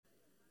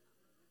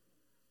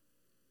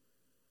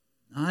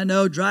I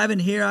know driving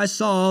here I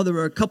saw there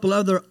were a couple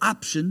other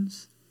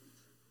options,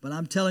 but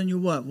I'm telling you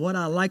what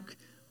I like,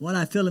 what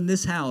I feel in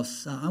this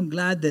house. I'm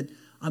glad that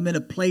I'm in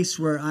a place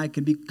where I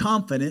can be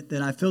confident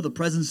that I feel the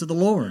presence of the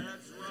Lord.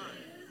 That's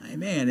right.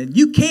 Amen. And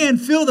you can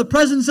feel the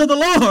presence of the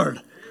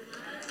Lord.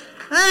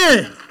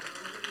 Hey,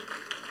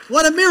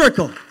 what a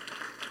miracle.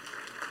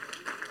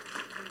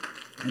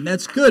 And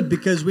that's good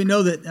because we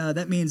know that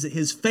that means that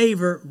His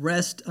favor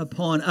rests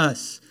upon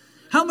us.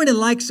 How many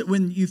likes it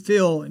when you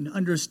feel and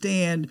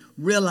understand,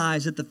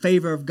 realize that the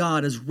favor of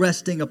God is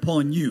resting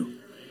upon you?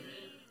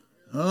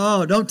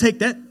 Oh, don't take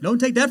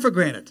that for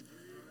granted.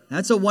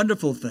 That's a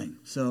wonderful thing.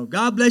 So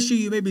God bless you.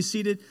 You may be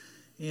seated.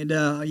 And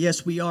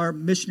yes, we are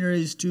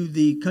missionaries to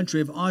the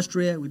country of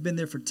Austria. We've been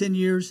there for 10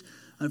 years.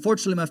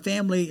 Unfortunately, my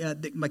family,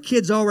 my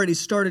kids already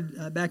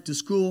started back to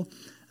school,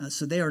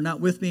 so they are not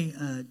with me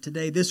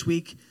today, this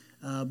week.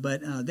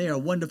 But they are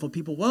wonderful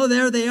people. Well,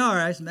 there they are,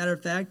 as a matter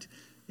of fact.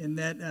 And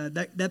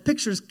that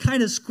picture is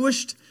kind of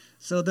squished,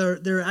 so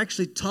they're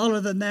actually taller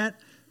than that.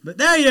 But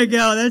there you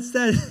go. That's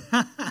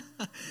that.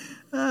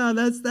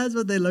 That's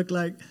what they look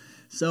like.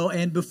 So,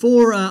 and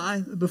before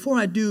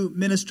I do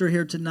minister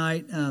here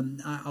tonight,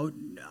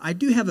 I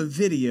do have a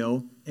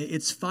video.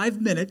 It's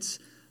 5 minutes,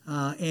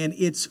 and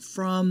it's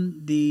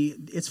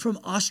from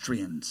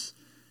Austrians,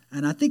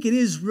 and I think it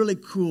is really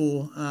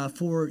cool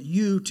for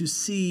you to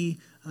see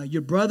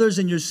your brothers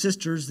and your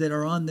sisters that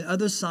are on the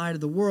other side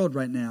of the world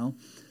right now.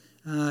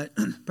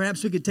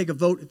 Perhaps we could take a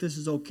vote if this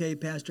is okay,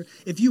 Pastor.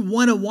 If you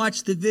want to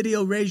watch the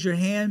video, raise your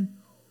hand.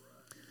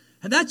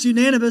 And that's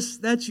unanimous.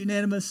 That's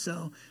unanimous.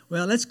 So,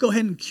 well, let's go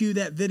ahead and cue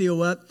that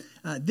video up.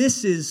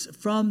 This is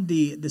from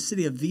the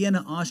city of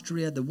Vienna,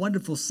 Austria, the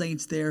wonderful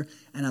saints there.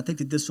 And I think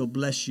that this will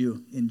bless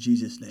you in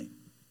Jesus' name.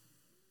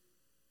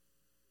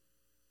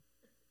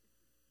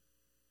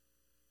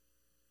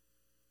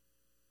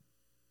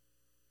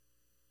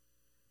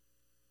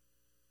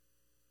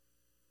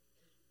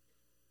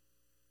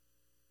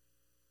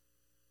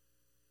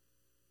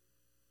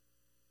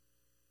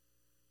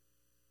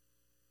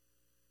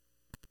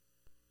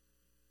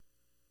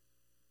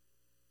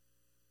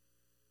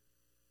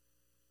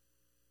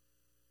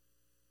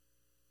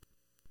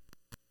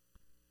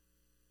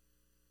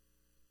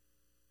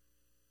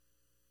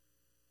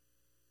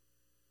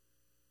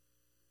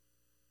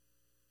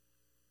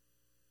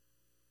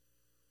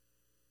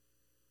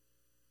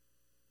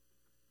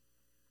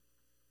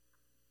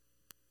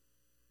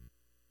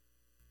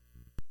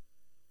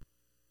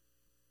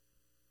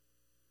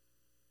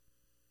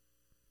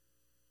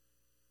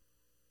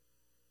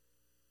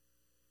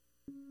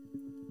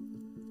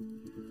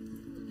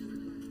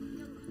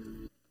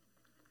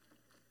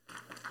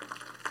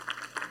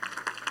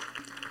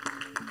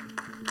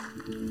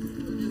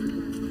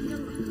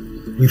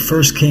 We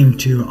first came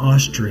to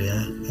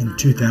Austria in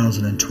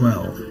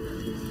 2012.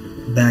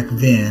 Back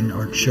then,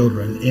 our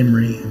children,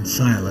 Emery and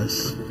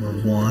Silas, were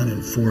 1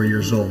 and 4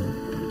 years old.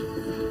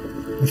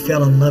 We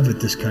fell in love with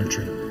this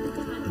country.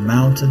 The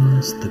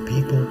mountains, the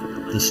people,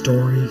 the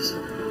stories.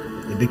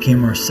 It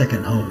became our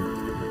second home.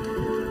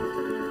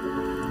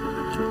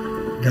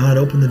 God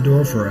opened the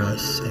door for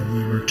us, and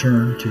we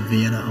returned to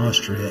Vienna,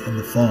 Austria in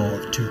the fall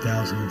of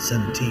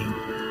 2017.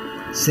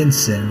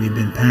 Since then, we've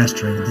been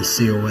pastoring the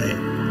COA,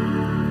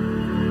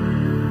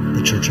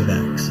 the Church of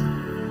Acts.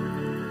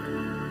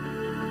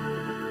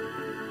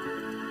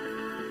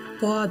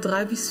 Vor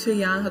 3 bis 4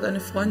 Jahren hat eine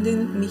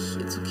Freundin mich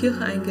zur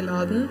Kirche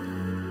eingeladen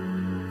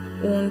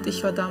und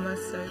ich war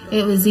damals selber.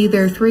 It was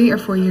either 3 or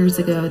 4 years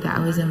ago that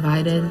I was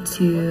invited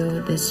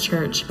to this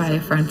church by a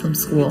friend from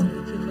school.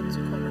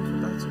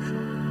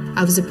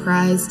 I was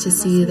surprised to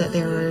see that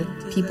there were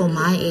people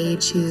my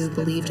age who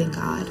believed in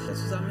God,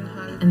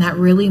 and that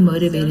really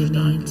motivated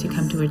me to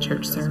come to a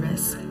church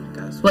service.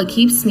 What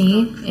keeps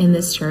me in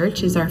this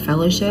church is our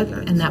fellowship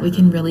and that we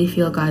can really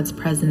feel God's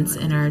presence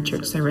in our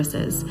church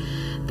services.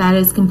 That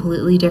is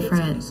completely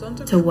different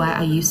to what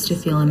I used to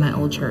feel in my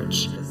old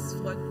church.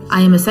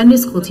 I am a Sunday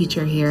school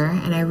teacher here,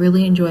 and I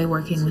really enjoy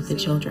working with the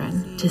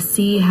children to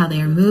see how they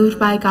are moved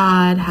by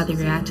God, how they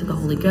react to the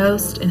Holy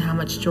Ghost, and how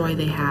much joy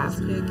they have.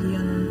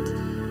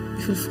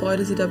 Wie viel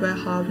Freude sie dabei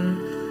haben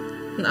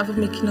und einfach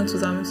mit Kindern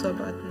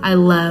zusammenzuarbeiten. I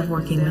love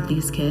working with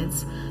these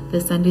kids.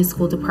 The Sunday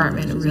school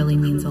department really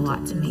means a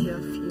lot to me.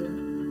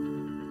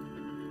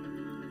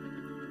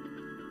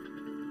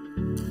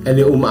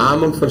 Eine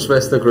Umarmung von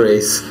Schwester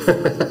Grace.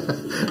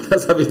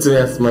 Das habe ich zum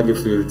ersten Mal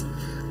gefühlt.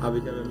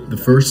 The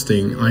first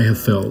thing I have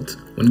felt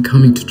when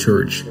coming to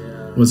church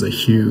was a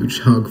huge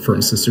hug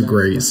from Sister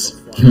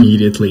Grace.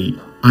 Immediately,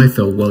 I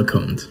felt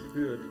welcomed.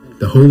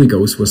 The Holy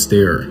Ghost was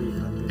there,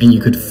 and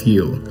you could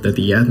feel that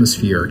the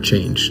atmosphere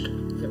changed.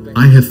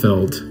 I have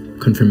felt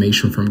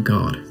confirmation from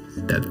God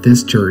that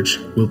this church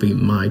will be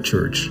my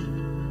church.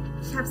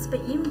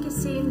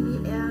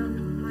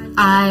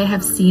 I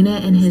have seen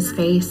it in his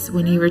face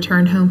when he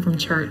returned home from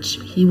church.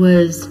 He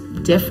was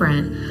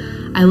different.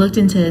 I looked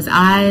into his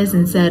eyes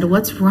and said,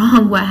 "What's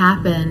wrong? What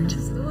happened?"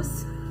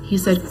 He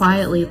said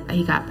quietly that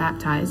he got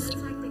baptized.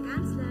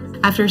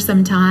 After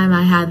some time,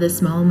 I had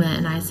this moment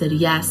and I said,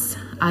 yes,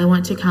 I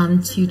want to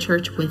come to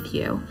church with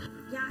you.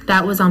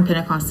 That was on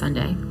Pentecost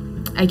Sunday.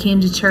 I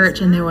came to church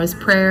and there was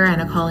prayer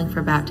and a calling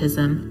for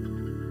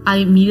baptism. I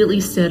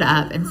immediately stood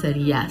up and said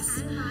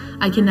yes.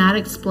 I cannot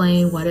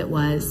explain what it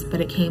was,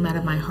 but it came out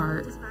of my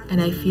heart,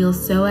 and I feel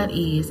so at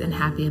ease and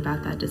happy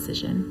about that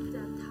decision.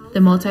 The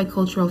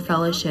multicultural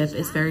fellowship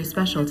is very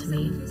special to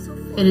me.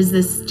 It is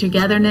this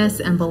togetherness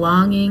and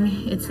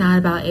belonging. It's not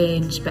about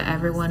age, but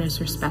everyone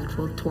is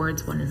respectful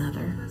towards one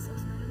another.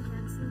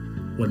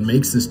 What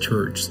makes this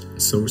church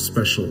so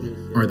special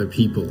are the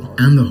people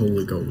and the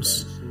Holy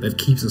Ghost that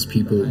keeps us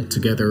people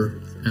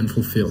together and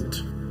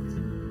fulfilled.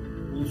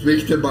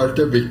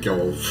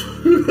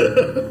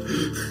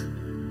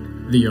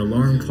 The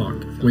alarm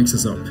clock wakes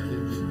us up.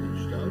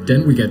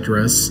 Then we get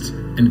dressed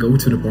and go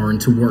to the barn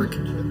to work,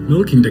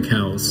 milking the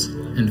cows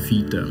and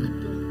feed them.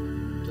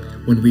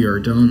 When we are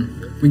done,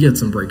 we get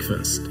some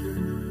breakfast.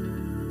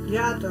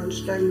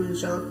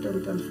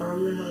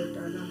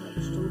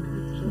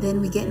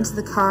 Then we get into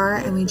the car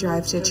and we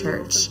drive to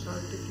church.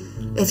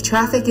 If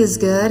traffic is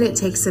good, it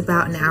takes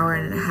about an hour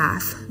and a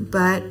half,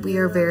 but we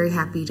are very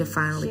happy to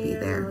finally be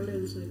there.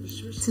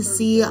 To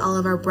see all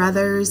of our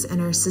brothers and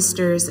our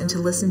sisters and to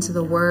listen to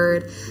the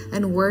word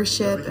and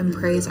worship and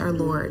praise our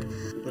Lord.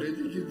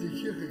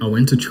 I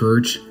went to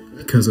church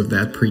because of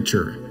that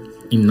preacher.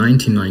 In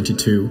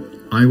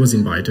 1992, I was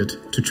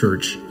invited to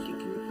church.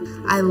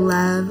 I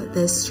love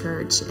this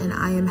church and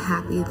I am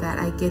happy that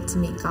I get to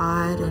meet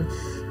God and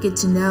get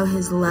to know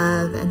His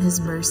love and His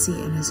mercy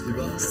and His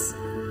grace.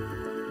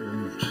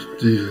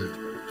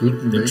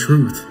 The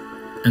truth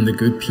and the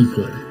good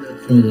people,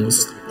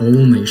 almost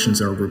all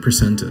nations are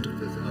represented,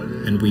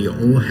 and we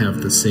all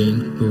have the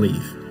same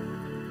belief.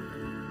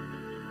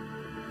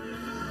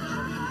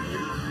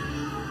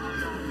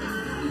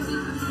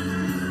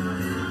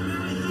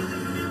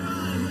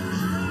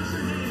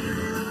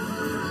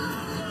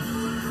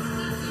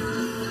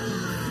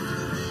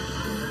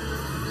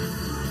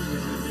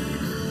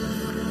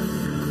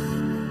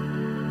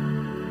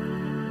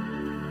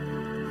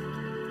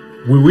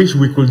 We wish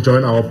we could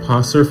join our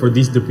pastor for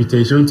this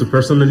deputation to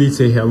personally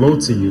say hello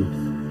to you.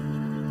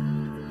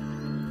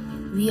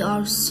 We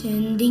are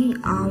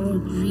sending our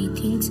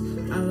greetings,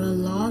 our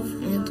love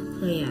and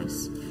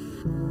prayers.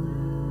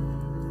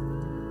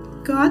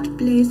 God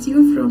bless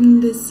you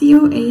from the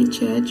COA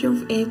Church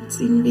of Acts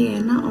in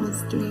Vienna,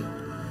 Austria.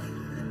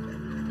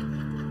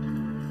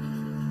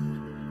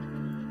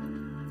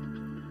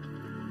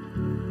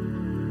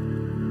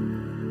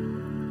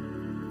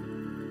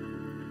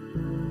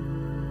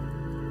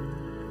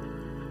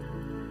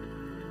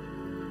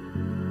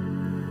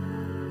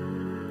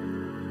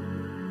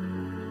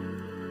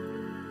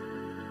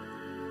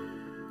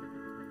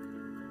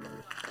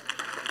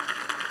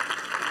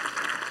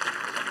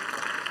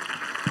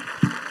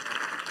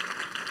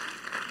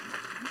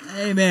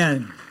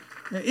 Amen.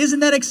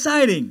 Isn't that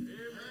exciting?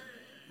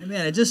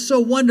 Amen. It's just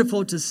so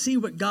wonderful to see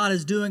what God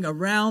is doing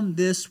around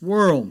this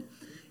world.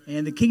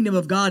 And the kingdom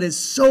of God is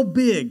so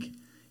big.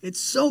 It's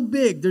so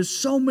big. There's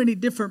so many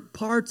different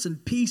parts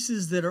and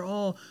pieces that are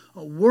all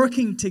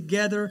working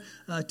together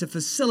to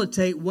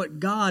facilitate what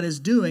God is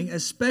doing,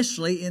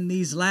 especially in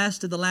these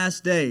last of the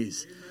last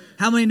days.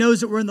 How many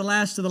knows that we're in the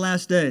last of the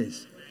last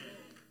days?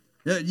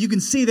 You can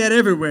see that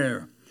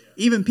everywhere.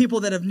 Even people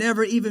that have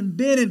never even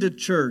been into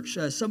church,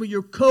 some of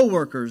your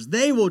coworkers,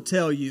 they will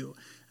tell you.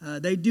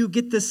 They do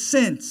get the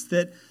sense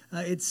that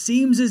it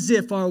seems as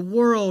if our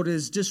world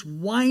is just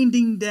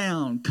winding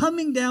down,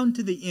 coming down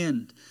to the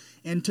end.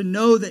 And to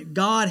know that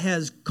God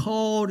has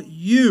called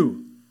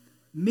you,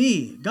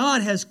 me,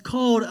 God has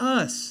called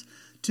us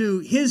to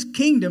His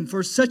kingdom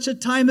for such a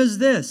time as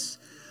this,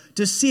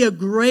 to see a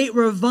great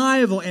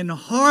revival and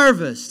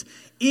harvest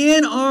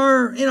in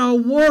our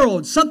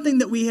world, something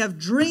that we have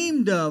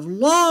dreamed of,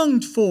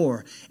 longed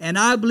for, and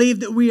I believe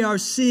that we are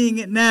seeing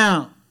it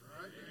now.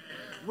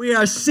 We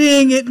are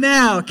seeing it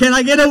now. Can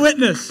I get a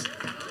witness?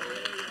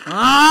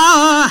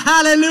 Ah,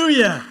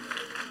 hallelujah.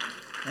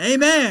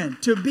 Amen.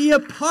 To be a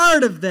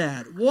part of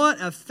that. What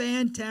a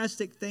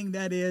fantastic thing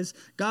that is.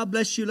 God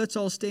bless you. Let's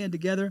all stand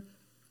together.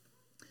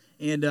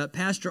 And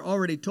Pastor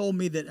already told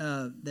me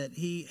that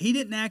he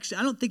didn't actually,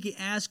 I don't think he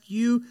asked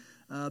you,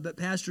 but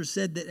Pastor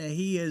said that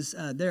he is,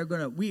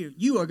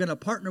 you are going to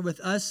partner with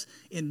us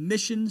in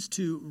missions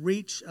to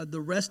reach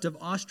the rest of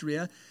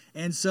Austria.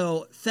 And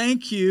so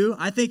thank you.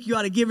 I think you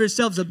ought to give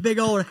yourselves a big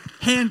old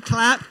hand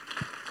clap.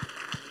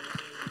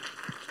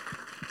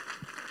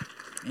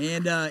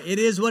 And it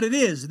is what it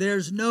is.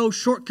 There's no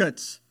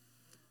shortcuts.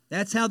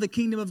 That's how the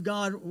kingdom of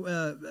God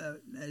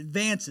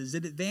advances.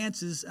 It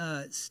advances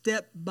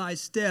step by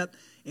step.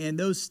 And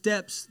those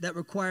steps, that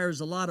requires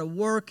a lot of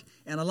work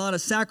and a lot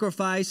of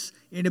sacrifice.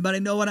 Anybody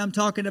know what I'm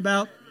talking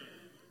about?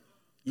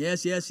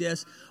 Yes, yes,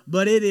 yes.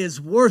 But it is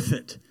worth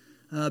it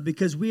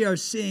because we are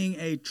seeing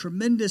a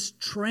tremendous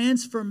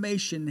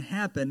transformation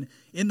happen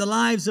in the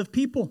lives of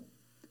people.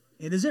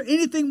 And is there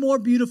anything more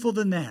beautiful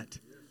than that?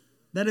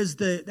 That is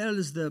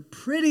the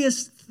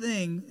prettiest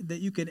thing that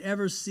you can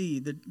ever see,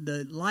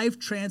 the life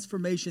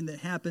transformation that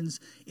happens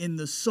in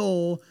the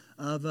soul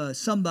of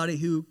somebody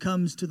who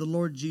comes to the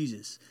Lord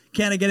Jesus.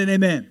 Can I get an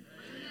amen?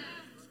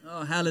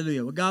 Oh,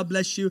 hallelujah. Well, God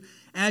bless you.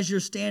 As you're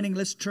standing,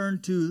 let's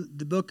turn to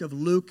the book of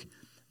Luke,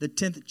 the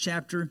 10th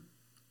chapter.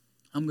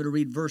 I'm going to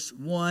read verse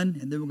 1,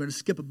 and then we're going to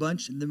skip a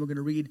bunch, and then we're going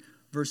to read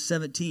verse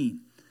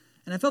 17.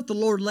 And I felt the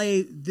Lord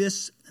lay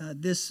this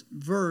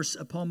verse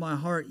upon my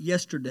heart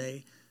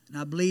yesterday, and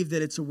I believe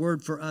that it's a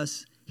word for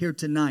us here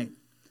tonight.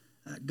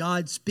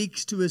 God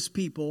speaks to His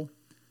people.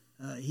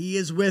 He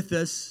is with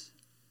us.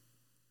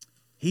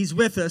 He's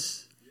with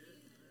us.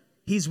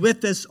 He's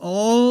with us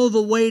all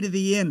the way to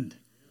the end.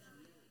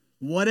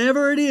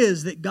 Whatever it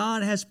is that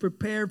God has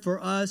prepared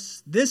for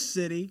us, this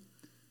city,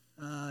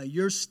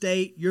 your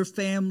state, your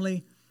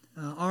family,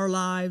 our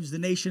lives, the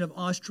nation of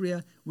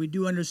Austria, we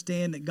do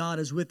understand that God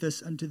is with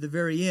us unto the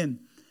very end.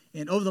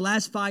 And over the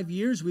last 5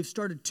 years, we've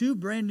started 2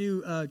 brand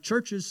new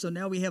churches, so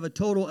now we have a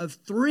total of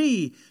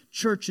 3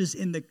 churches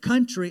in the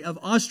country of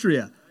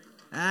Austria.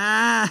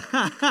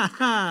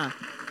 Oh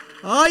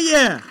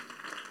yeah.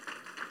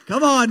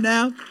 Come on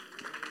now.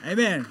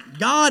 Amen.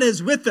 God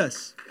is with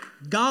us.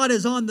 God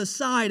is on the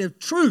side of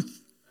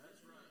truth.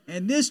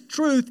 And this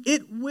truth,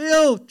 it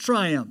will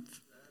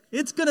triumph.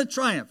 It's going to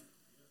triumph.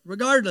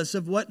 Regardless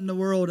of what in the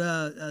world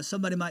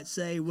somebody might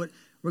say,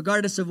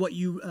 regardless of what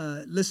you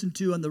listen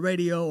to on the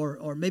radio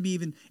or maybe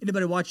even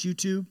anybody watch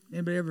YouTube.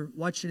 Anybody ever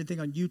watched anything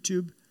on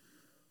YouTube?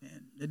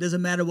 Man, it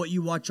doesn't matter what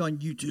you watch on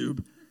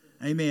YouTube.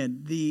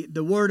 Amen.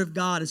 The Word of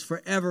God is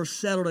forever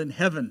settled in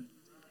heaven.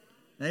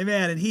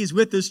 Amen. And He's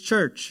with this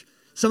church.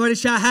 Somebody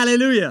shout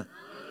hallelujah.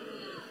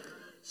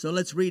 So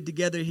let's read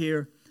together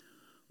here.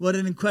 What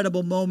an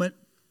incredible moment.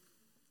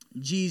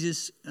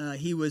 Jesus,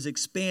 He was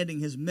expanding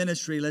His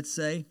ministry, let's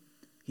say.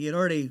 He had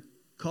already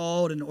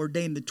called and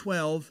ordained the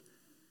 12.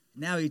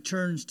 Now He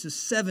turns to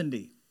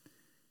 70.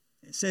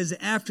 It says,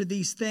 after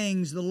these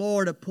things, the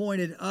Lord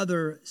appointed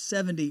other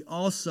 70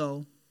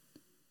 also.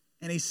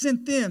 And He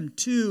sent them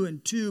 2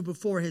 and 2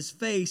 before His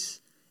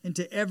face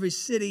into every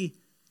city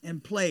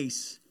and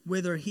place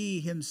whither He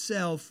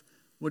Himself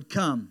would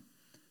come.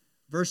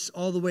 Verse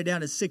all the way down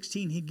to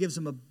 16, He gives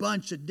them a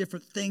bunch of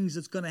different things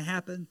that's going to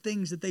happen,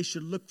 things that they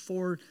should look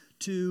forward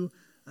to,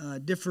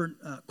 different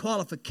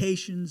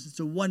qualifications. It's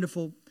a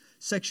wonderful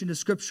section of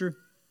Scripture.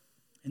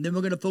 And then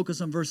we're going to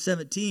focus on verse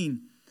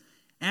 17.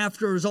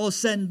 After it was all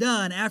said and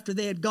done, after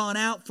they had gone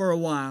out for a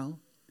while,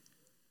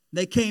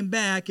 they came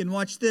back and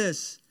watch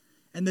this.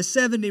 And the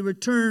 70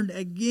 returned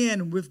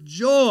again with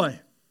joy.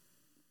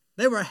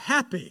 They were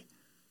happy.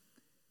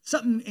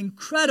 Something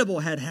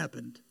incredible had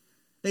happened.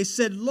 They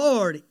said,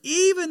 Lord,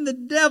 even the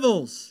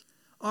devils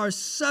are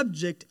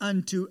subject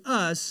unto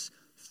us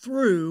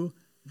through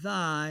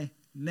Thy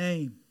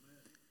name.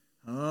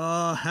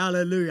 Oh,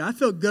 hallelujah. I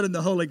feel good in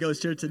the Holy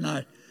Ghost here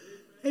tonight.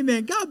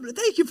 Amen. God,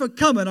 thank you for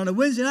coming on a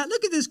Wednesday night.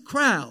 Look at this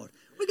crowd.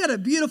 We got a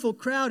beautiful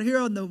crowd here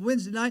on the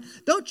Wednesday night.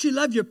 Don't you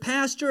love your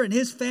pastor and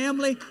his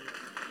family?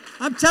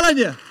 I'm telling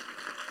you,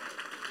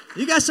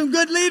 you got some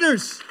good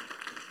leaders.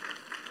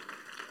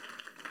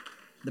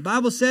 The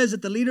Bible says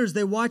that the leaders,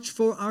 they watch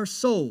for our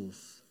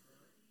souls.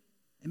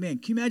 Amen.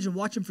 Can you imagine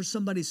watching for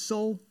somebody's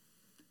soul?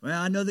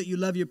 Well, I know that you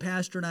love your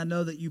pastor, and I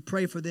know that you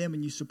pray for them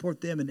and you support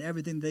them in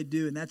everything they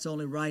do, and that's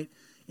only right.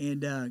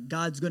 And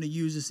God's going to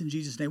use us in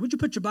Jesus' name. Would you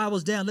put your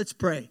Bibles down? Let's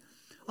pray.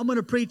 I'm going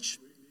to preach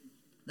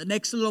the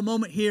next little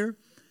moment here.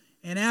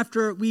 And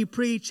after we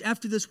preach,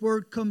 after this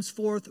word comes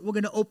forth, we're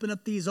going to open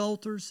up these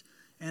altars.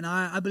 And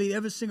I believe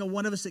every single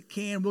one of us that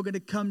can, we're going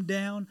to come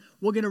down.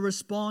 We're going to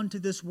respond to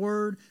this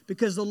word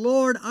because the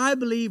Lord, I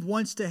believe,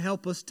 wants to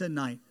help us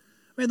tonight.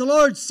 I mean, the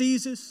Lord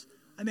sees us.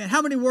 I mean,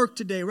 how many work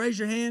today? Raise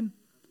your hand.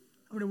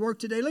 How many work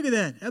today? Look at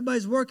that.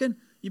 Everybody's working.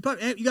 You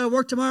got to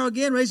work tomorrow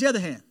again? Raise the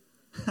other hand.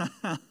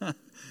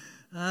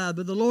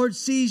 But the Lord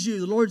sees you.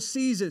 The Lord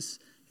sees us.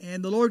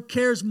 And the Lord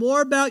cares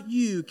more about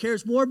you,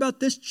 cares more about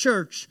this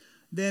church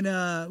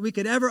than we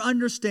could ever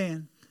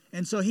understand.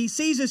 And so He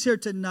sees us here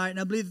tonight, and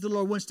I believe that the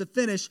Lord wants to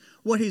finish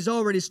what He's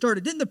already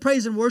started. Didn't the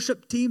praise and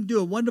worship team do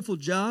a wonderful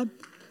job?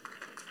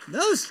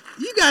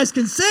 You guys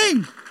can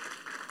sing.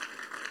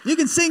 You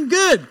can sing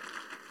good.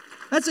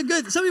 That's a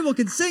good, some people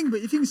can sing,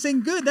 but if you can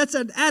sing good, that's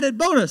an added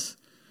bonus.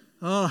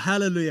 Oh,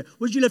 hallelujah.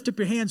 Would you lift up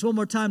your hands one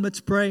more time? Let's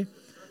pray.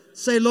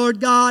 Say,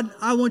 Lord God,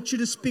 I want you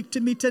to speak to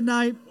me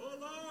tonight.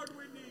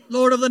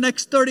 Lord, over the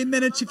next 30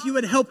 minutes, if you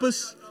would help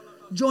us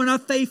join our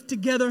faith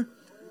together.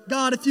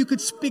 God, if you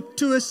could speak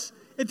to us,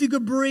 if you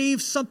could breathe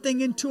something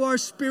into our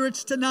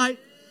spirits tonight,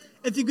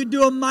 if you could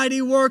do a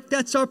mighty work,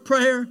 that's our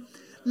prayer.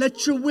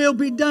 Let your will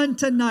be done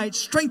tonight.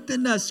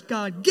 Strengthen us,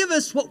 God. Give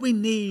us what we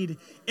need.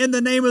 In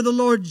the name of the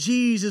Lord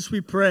Jesus,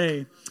 we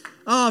pray.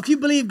 Oh, if you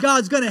believe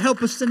God's going to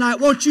help us tonight,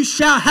 won't you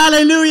shout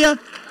hallelujah?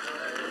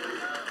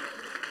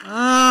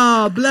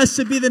 Oh,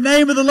 blessed be the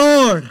name of the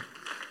Lord.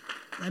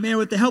 Amen.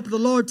 With the help of the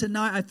Lord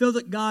tonight, I feel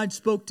that God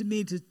spoke to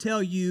me to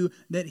tell you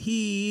that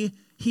He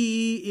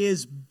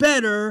is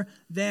better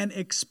than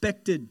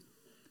expected.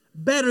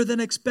 better than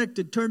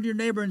expected. Turn to your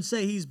neighbor and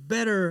say, he's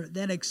better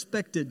than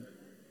expected.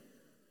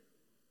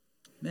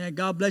 Man,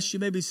 God bless you.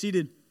 You may be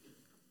seated.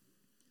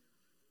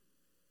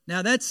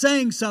 Now that's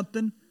saying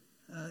something.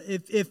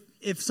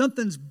 If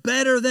something's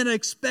better than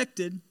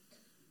expected,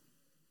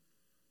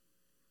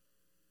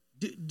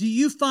 do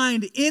you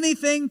find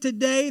anything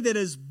today that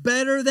is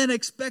better than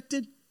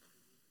expected?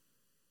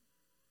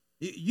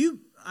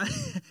 I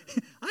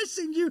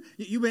seen you.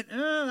 You went,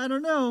 I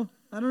don't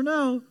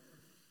know.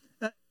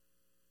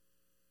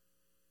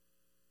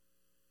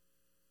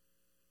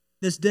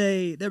 This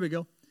day, there we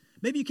go.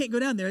 Maybe you can't go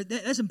down there.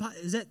 Is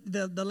that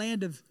the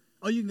land of?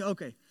 Oh, you can go.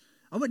 Okay.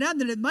 I went down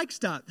there and the mic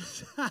stopped.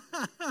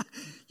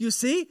 You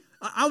see,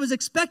 I was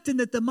expecting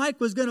that the mic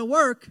was going to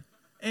work,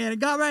 and it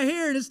got right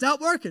here and it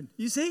stopped working.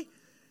 You see?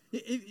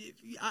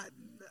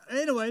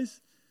 Anyways,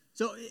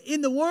 so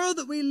in the world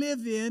that we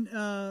live in,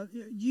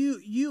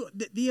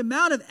 the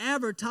amount of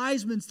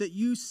advertisements that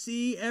you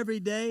see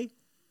every day,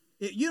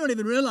 you don't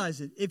even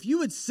realize it. If you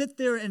would sit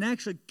there and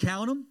actually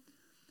count them,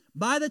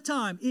 by the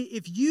time,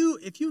 if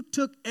you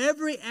took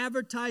every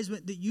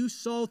advertisement that you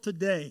saw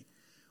today,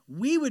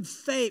 we would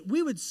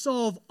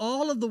solve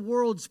all of the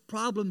world's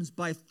problems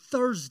by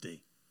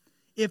Thursday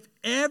if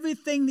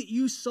everything that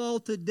you saw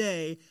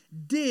today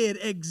did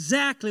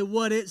exactly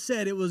what it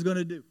said it was going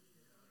to do.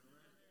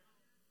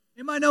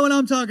 Anybody know what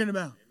I'm talking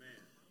about?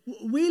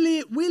 We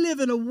live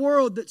in a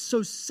world that's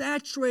so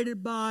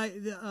saturated by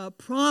the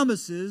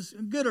promises,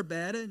 good or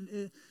bad,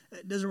 and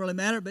it doesn't really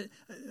matter, but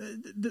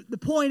the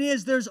point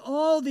is there's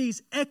all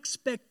these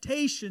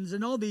expectations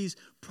and all these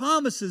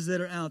promises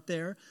that are out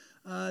there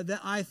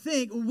that I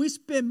think we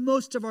spend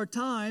most of our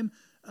time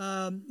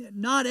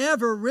not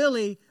ever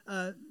really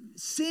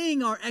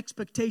seeing our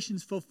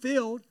expectations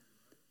fulfilled.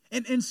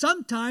 And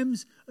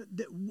sometimes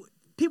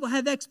people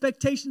have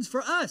expectations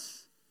for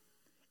us.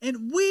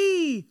 And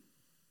we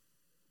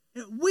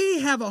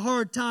have a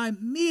hard time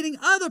meeting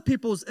other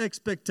people's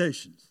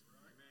expectations.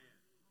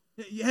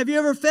 Have you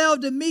ever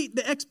failed to meet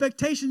the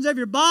expectations of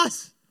your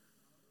boss?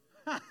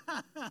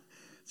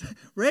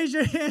 Raise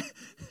your hand.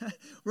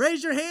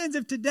 Raise your hands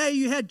if today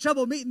you had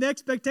trouble meeting the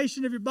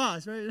expectation of your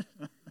boss. Right?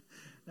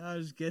 No, I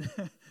was just kidding.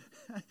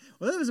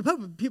 Well, there was a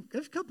couple of people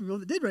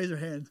that did raise their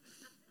hands.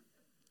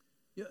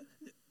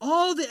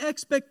 All the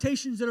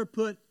expectations that are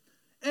put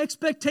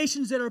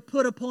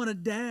upon a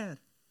dad,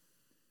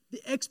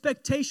 the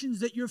expectations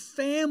that your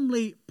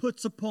family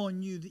puts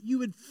upon you, that you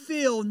would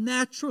feel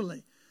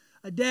naturally.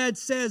 A dad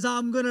says,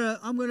 I'm gonna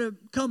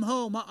come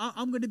home.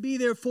 I'm gonna be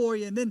there for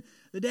you. And then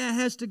the dad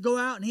has to go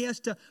out and he has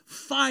to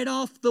fight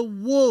off the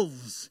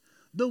wolves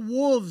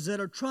that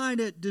are trying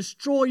to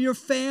destroy your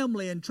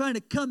family and trying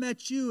to come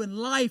at you in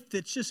life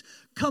that's just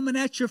coming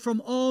at you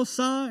from all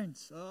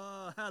sides.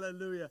 Oh,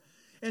 hallelujah.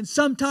 And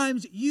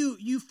sometimes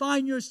you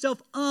find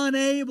yourself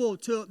unable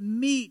to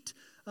meet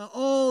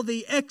all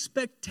the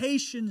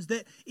expectations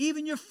that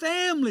even your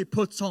family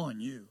puts on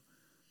you.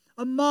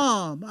 A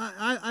mom,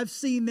 I've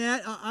seen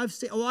that. I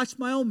watched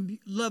my own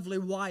lovely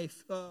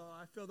wife. Oh,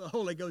 I feel the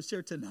Holy Ghost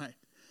here tonight.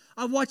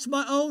 I've watched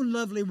my own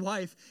lovely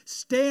wife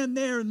stand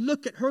there and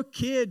look at her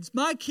kids,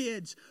 my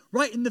kids,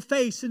 right in the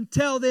face and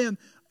tell them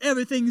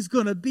everything's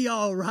going to be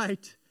all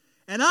right.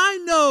 And I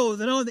know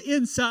that on the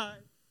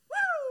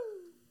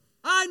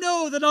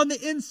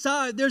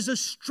inside, there's a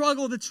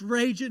struggle that's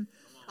raging.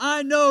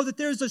 I know that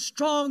there's a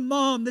strong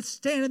mom that's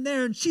standing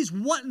there and she's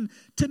wanting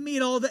to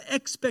meet all the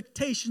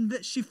expectation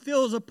that she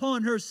feels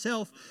upon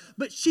herself.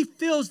 But she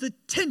feels the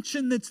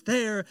tension that's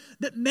there,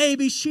 that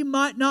maybe she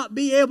might not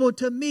be able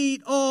to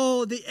meet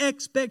all the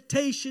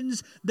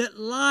expectations that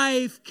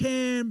life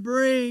can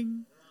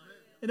bring.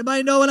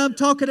 Anybody know what I'm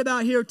talking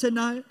about here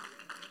tonight?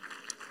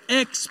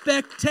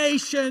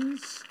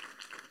 Expectations.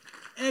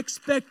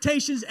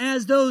 Expectations,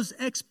 as those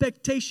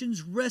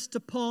expectations rest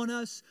upon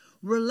us.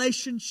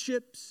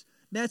 Relationships.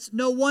 That's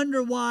no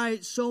wonder why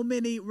so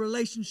many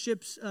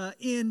relationships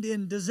end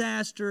in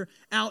disaster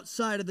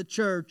outside of the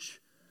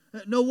church.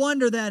 No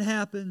wonder that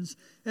happens.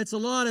 It's a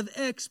lot of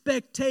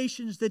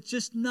expectations that's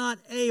just not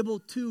able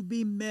to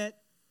be met.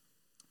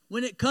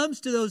 When it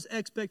comes to those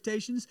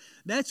expectations,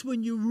 that's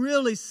when you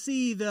really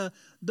see the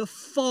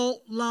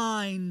fault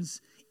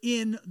lines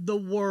in the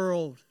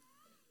world.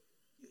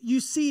 You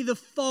see the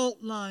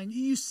fault line.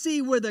 You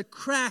see where the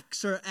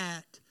cracks are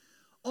at.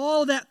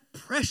 All that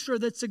pressure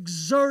that's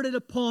exerted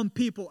upon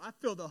people. I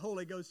feel the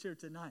Holy Ghost here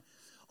tonight.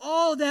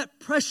 All that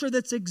pressure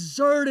that's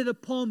exerted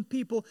upon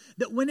people,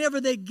 that whenever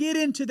they get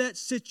into that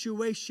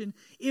situation,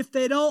 if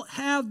they don't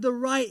have the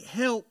right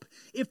help,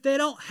 if they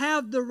don't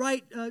have the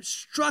right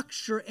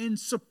structure and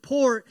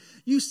support,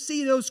 you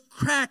see those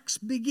cracks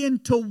begin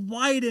to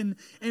widen,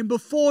 and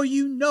before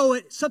you know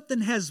it,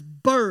 something has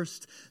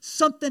burst.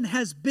 Something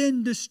has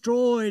been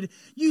destroyed.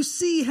 You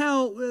see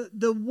how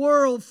the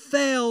world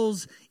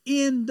fails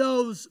in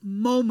those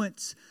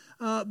moments.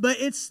 But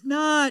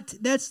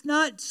that's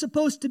not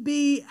supposed to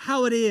be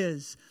how it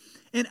is.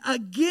 And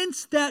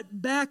against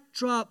that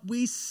backdrop,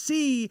 we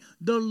see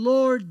the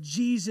Lord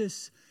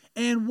Jesus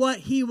and what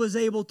He was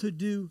able to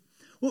do.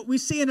 What we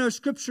see in our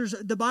scriptures,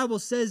 the Bible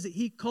says that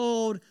he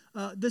called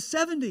the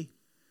 70.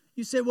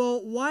 You say,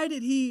 well, why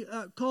did he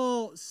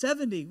call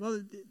 70?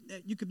 Well,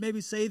 you could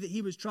maybe say that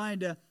he was trying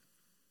to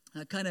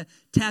kind of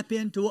tap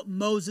into what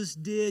Moses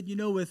did,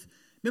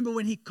 remember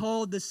when he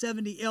called the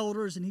 70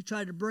 elders and he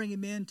tried to bring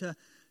him in to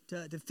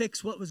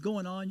fix what was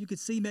going on? You could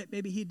see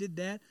maybe he did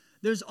that.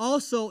 There's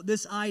also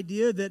this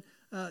idea that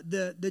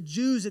the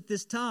Jews at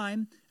this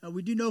time,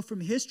 we do know from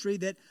history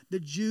that the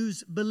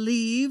Jews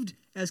believed,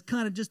 as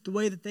kind of just the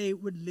way that they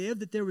would live,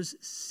 that there was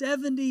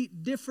 70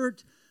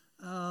 different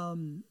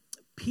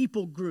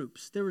people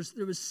groups. There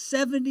was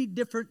 70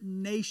 different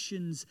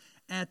nations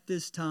at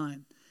this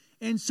time.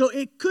 And so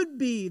it could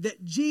be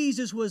that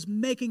Jesus was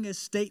making a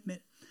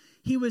statement.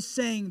 He was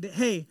saying that,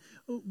 hey,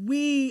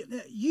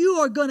 you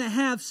are going to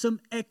have some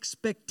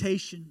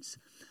expectations.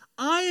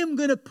 I am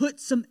going to put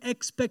some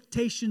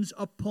expectations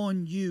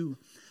upon you.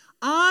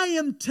 I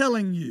am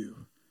telling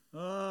you,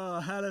 oh,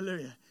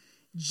 hallelujah.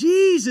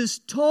 Jesus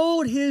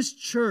told his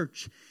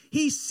church,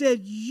 he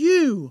said,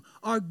 you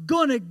are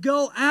going to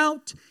go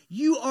out.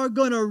 You are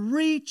going to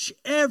reach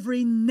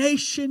every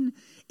nation.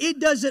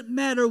 It doesn't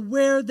matter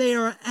where they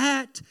are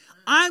at.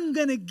 I'm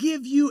going to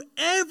give you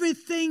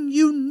everything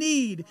you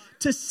need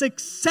to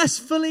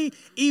successfully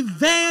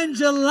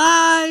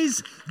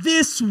evangelize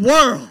this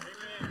world.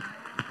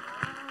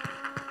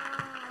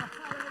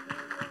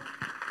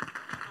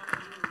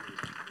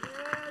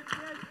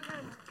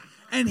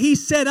 And he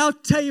said, I'll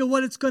tell you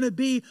what it's going to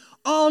be.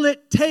 All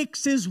it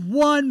takes is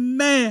one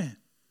man.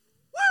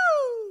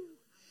 Woo!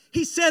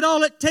 He said,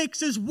 all it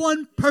takes is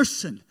one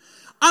person.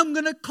 I'm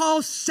going to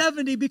call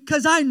 70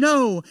 because I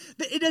know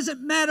that it doesn't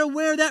matter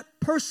where that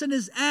person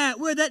is at,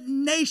 where that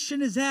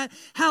nation is at,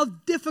 how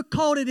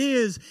difficult it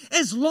is,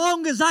 as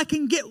long as I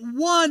can get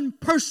one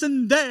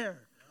person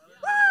there.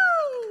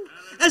 Woo!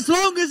 As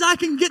long as I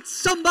can get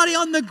somebody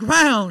on the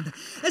ground,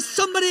 as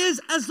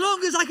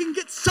long as I can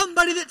get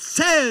somebody that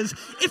says,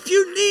 if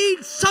you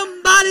need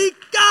somebody,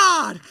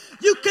 God,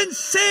 you can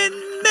send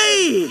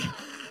me.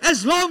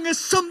 As long as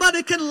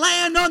somebody can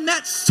land on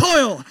that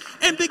soil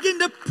and begin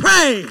to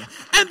pray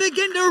and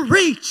begin to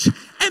reach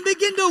and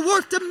begin to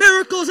work the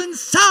miracles and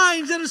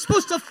signs that are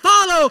supposed to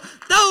follow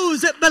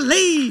those that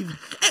believe,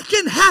 it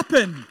can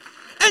happen.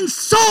 And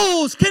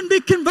souls can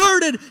be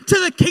converted to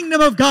the kingdom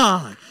of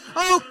God.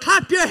 Oh,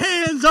 clap your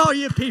hands, all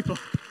you people.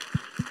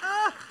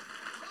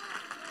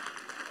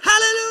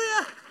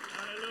 Hallelujah.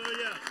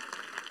 Hallelujah.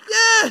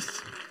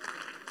 Yes.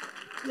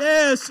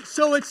 Yes,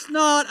 so it's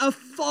not a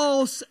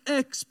false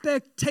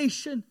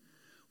expectation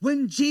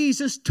when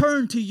Jesus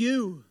turned to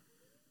you.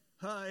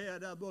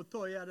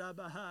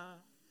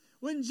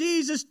 When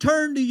Jesus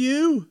turned to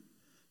you,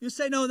 you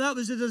say, no, that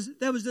was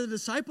the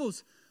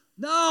disciples.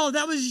 No,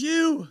 that was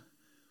you.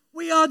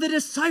 We are the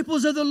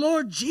disciples of the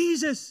Lord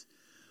Jesus.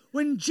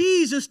 When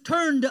Jesus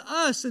turned to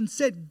us and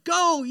said,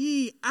 go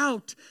ye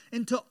out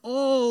into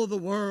all the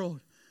world,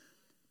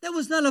 that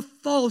was not a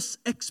false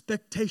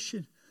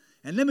expectation.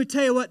 And let me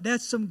tell you what,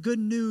 that's some good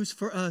news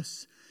for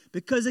us.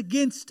 Because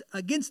against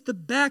the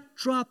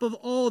backdrop of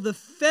all the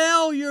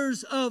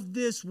failures of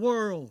this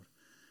world,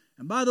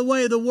 and by the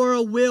way, the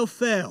world will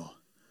fail.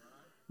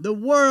 The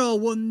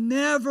world will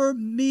never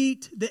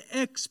meet the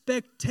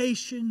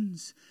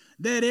expectations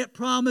that it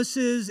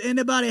promises.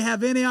 Anybody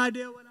have any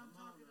idea what I'm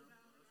talking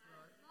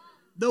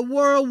about? The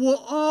world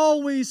will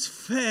always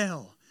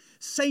fail.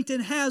 Satan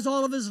has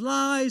all of his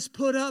lies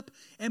put up,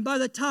 and by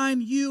the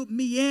time you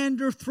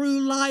meander through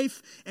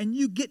life and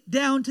you get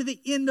down to the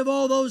end of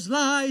all those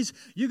lies,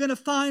 you're going to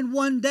find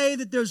one day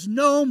that there's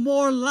no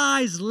more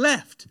lies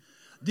left.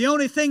 The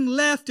only thing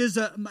left is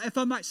if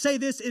I might say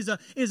this, is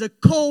a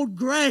cold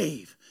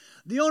grave.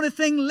 The only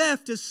thing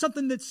left is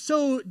something that's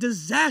so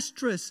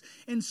disastrous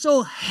and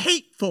so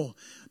hateful.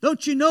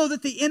 Don't you know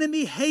that the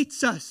enemy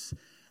hates us?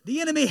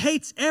 The enemy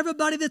hates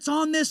everybody that's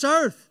on this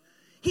earth.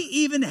 He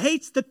even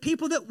hates the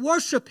people that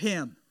worship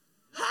him.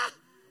 Ha!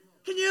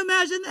 Can you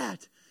imagine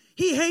that?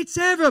 He hates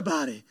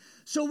everybody.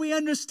 So we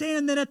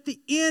understand that at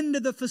the end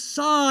of the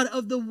facade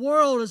of the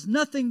world is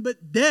nothing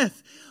but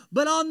death.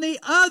 But on the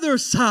other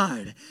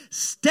side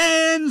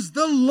stands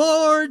the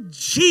Lord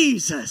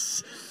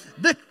Jesus,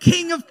 the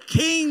King of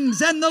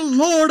Kings and the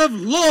Lord of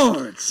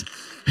Lords,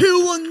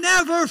 who will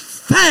never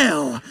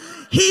fail.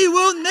 He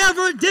will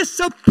never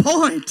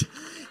disappoint.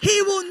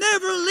 He will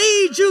never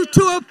lead you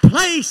to a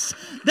place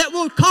that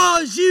will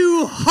cause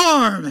you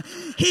harm.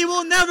 He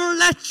will never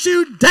let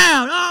you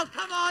down. Oh,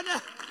 come on now.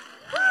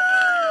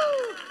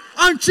 Woo!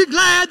 Aren't you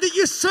glad that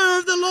you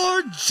serve the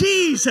Lord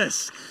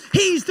Jesus?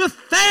 He's the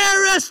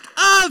fairest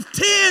of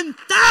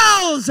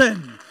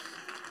 10,000.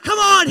 Come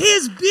on,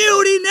 his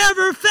beauty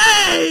never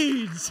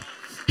fades.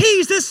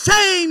 He's the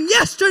same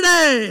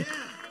yesterday,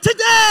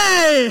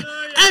 today,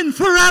 and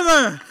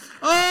forever.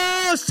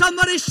 Oh,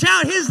 somebody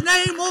shout his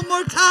name one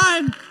more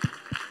time.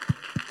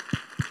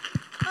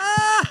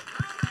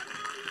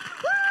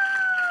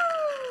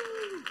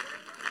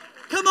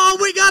 Come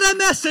on, we got a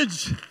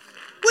message.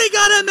 We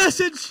got a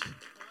message.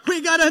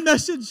 We got a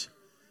message.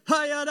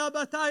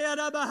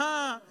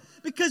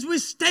 Because we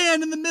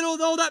stand in the middle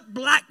of all that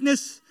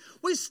blackness.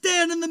 We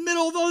stand in the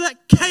middle of all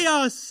that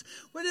chaos.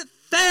 When it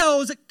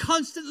fails, it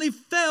constantly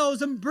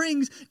fails and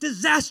brings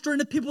disaster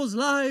into people's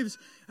lives.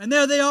 And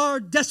there they are,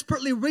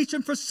 desperately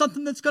reaching for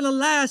something that's going to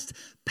last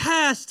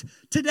past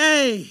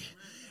today.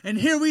 And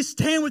here we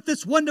stand with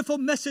this wonderful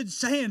message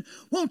saying,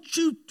 won't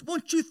you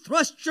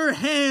thrust your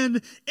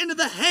hand into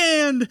the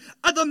hand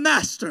of the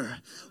Master?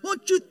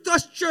 Won't you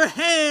thrust your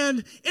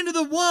hand into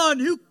the one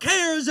who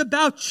cares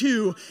about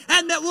you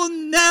and that will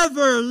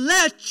never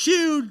let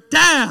you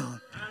down?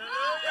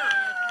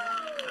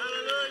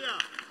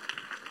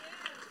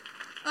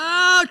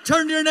 Oh,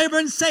 turn to your neighbor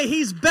and say,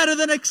 he's better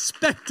than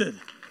expected.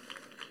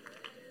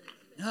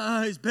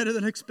 He's better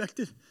than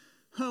expected.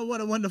 Oh,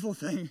 what a wonderful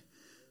thing.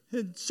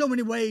 In so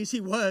many ways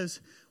he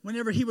was.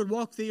 Whenever he would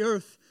walk the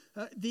earth,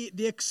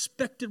 the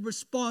expected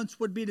response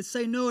would be to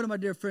say no to my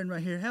dear friend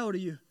right here. How old are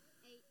you?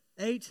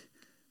 8?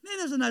 Man,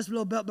 that's a nice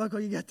little belt buckle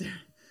you got there.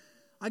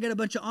 I got a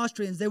bunch of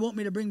Austrians. They want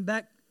me to bring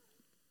back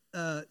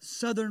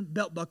Southern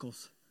belt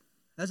buckles.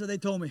 That's what they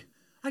told me.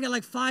 I got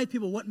like 5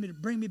 people wanting me to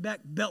bring me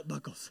back belt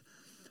buckles.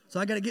 So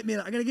I got to get me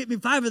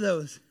 5 of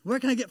those. Where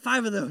can I get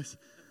 5 of those?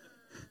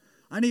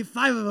 I need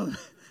 5 of them.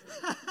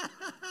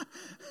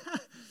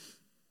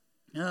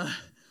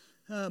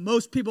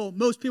 Most people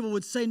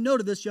would say no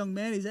to this young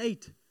man. He's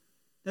 8.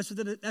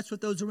 That's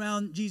what those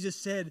around Jesus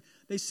said.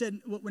 They said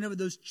whenever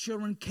those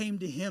children came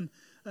to him,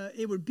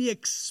 it would be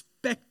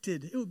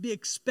expected. It would be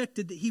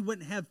expected that he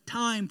wouldn't have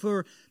time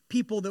for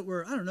people that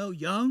were,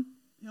 young.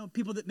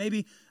 People that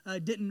maybe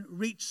didn't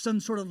reach some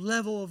sort of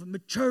level of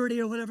maturity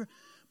or whatever.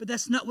 But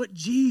that's not what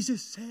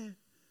Jesus said.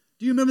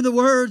 Do you remember the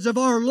words of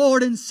our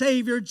Lord and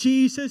Savior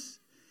Jesus?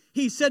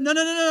 He said,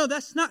 no,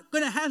 that's not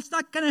going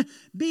to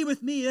be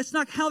with me. That's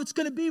not how it's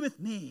going to be with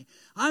me.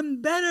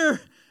 I'm better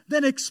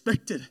than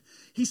expected.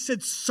 He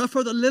said,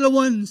 suffer the little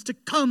ones to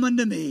come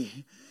unto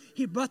me.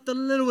 He brought the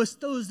littlest,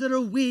 those that are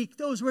weak,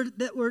 those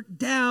that were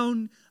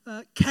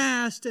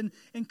downcast and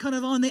kind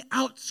of on the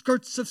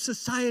outskirts of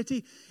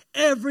society.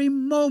 Every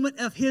moment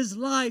of his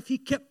life, he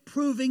kept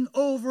proving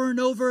over and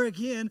over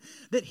again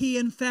that he,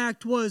 in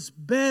fact, was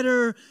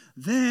better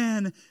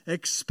than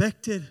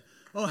expected.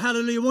 Oh,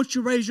 hallelujah. Won't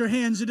you raise your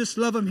hands and just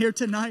love him here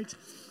tonight?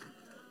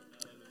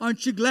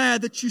 Aren't you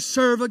glad that you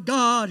serve a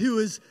God who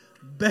is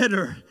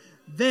better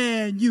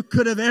than you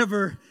could have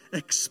ever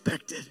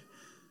expected?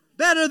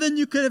 Better than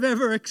you could have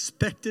ever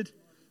expected.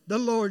 The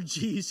Lord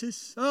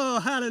Jesus. Oh,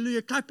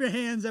 hallelujah. Clap your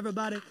hands,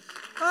 everybody.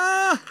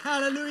 Oh,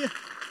 hallelujah.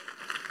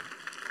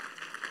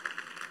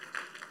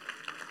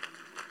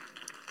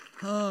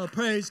 Oh,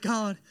 praise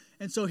God.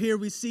 And so here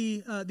we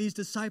see these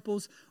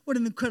disciples. What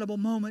an incredible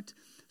moment.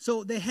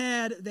 So they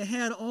had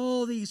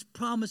all these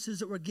promises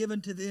that were given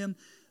to them.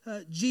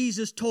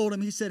 Jesus told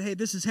them, he said, hey,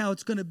 this is how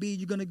it's going to be.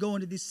 You're going to go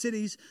into these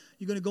cities.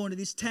 You're going to go into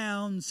these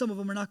towns. Some of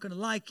them are not going to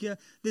like you.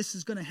 This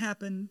is going to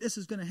happen. This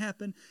is going to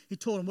happen. He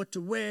told them what to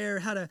wear,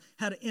 how to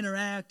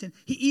interact. And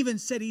he even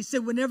said,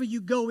 whenever you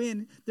go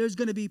in, there's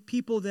going to be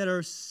people that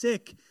are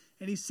sick.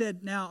 And he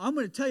said, now, I'm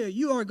going to tell you,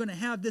 you are going to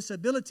have this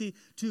ability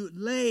to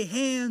lay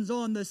hands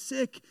on the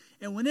sick.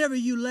 And whenever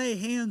you lay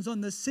hands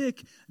on the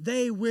sick,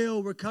 they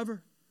will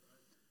recover.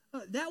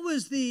 That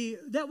was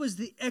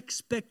the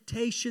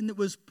expectation that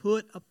was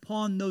put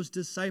upon those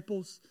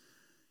disciples.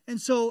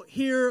 And so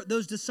here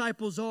those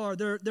disciples are.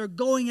 They're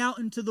going out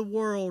into the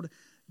world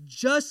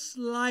just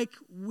like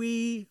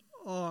we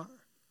are.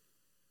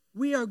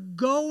 We are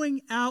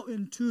going out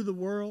into the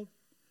world.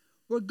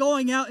 We're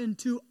going out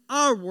into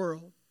our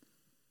world.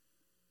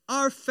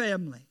 Our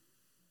family.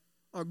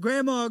 Our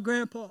grandma, our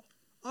grandpa.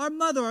 Our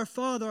mother, our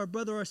father, our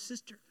brother, our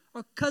sister.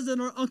 Our cousin,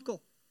 our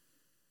uncle.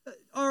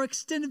 Our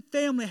extended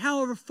family,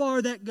 however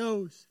far that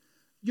goes.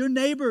 Your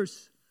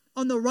neighbors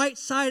on the right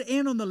side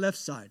and on the left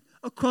side.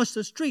 Across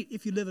the street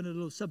if you live in a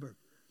little suburb.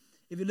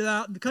 If you live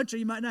out in the country,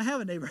 you might not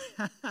have a neighbor.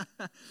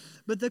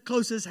 But the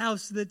closest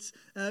house that's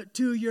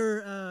to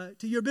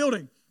your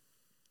building.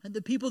 And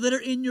the people that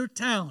are in your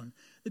town.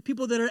 The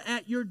people that are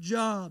at your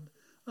job.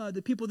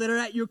 The people that are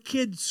at your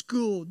kids'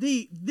 school.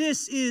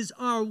 This is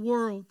our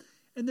world.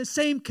 And the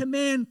same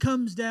command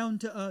comes down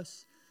to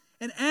us.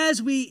 And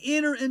as we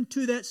enter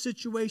into that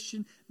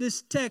situation,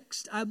 this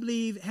text, I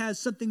believe, has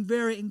something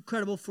very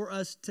incredible for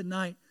us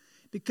tonight.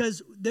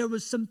 Because there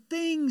was some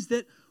things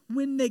that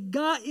when they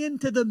got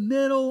into the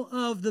middle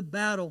of the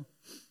battle,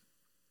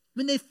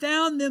 when they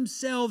found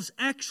themselves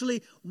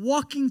actually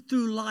walking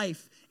through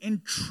life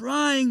and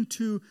trying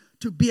to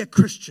be a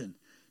Christian,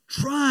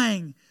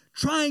 trying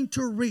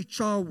to reach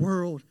our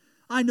world.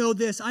 I know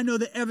this. I know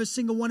that every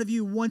single one of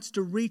you wants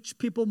to reach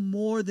people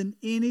more than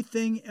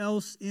anything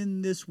else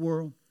in this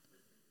world.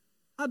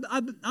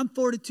 I'm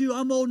 42.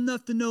 I'm old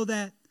enough to know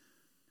that.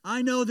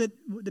 I know that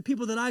the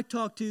people that I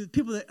talk to, the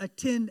people that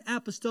attend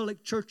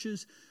apostolic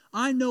churches,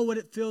 I know what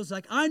it feels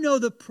like. I know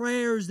the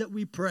prayers that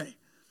we pray.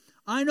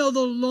 I know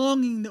the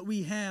longing that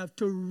we have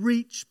to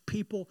reach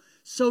people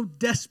so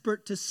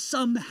desperate to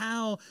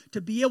somehow to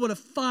be able to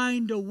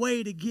find a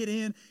way to get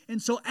in. And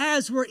so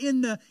as we're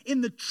in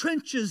the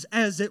trenches,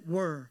 as it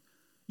were,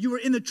 You were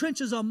in the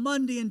trenches on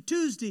Monday and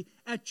Tuesday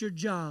at your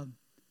job.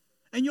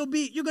 And you're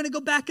going to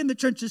go back in the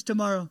trenches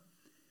tomorrow.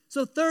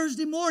 So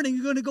Thursday morning,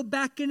 you're going to go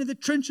back into the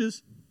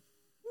trenches.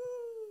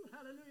 Woo,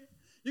 hallelujah.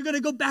 You're going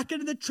to go back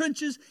into the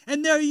trenches,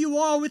 and there you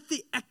are with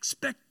the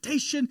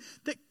expectation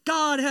that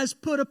God has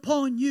put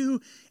upon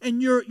you,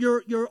 and you're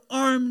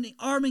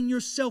arming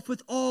yourself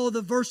with all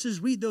the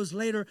verses. Read those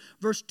later,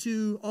 verse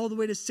 2 all the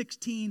way to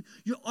 16.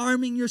 You're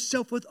arming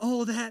yourself with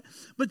all that.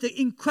 But the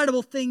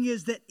incredible thing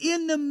is that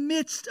in the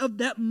midst of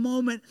that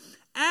moment,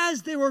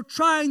 as they were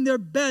trying their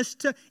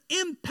best to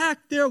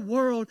impact their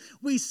world,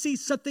 we see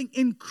something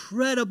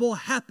incredible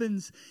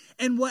happens.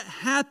 And what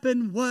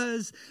happened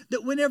was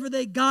that whenever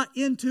they got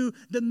into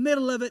the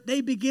middle of it,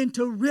 they began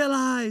to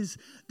realize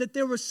that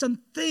there were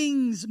some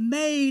things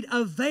made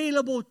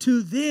available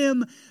to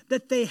them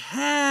that they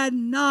had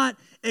not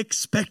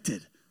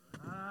expected.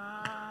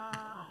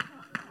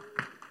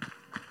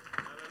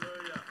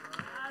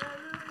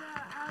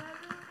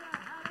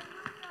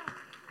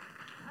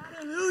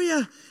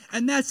 Hallelujah.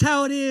 And that's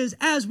how it is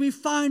as we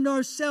find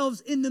ourselves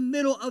in the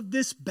middle of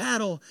this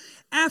battle.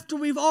 After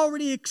we've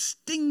already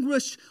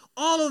extinguished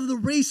all of the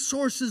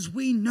resources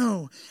we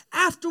know,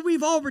 after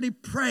we've already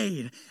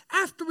prayed,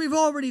 after we've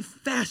already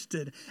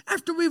fasted,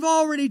 after we've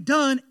already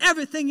done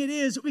everything it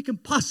is that we can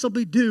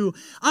possibly do,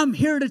 I'm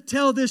here to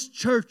tell this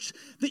church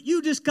that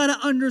you just got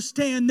to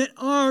understand that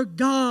our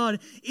God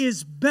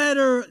is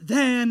better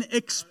than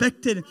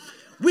expected.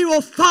 We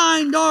will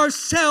find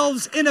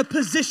ourselves in a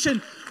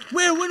position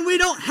where when we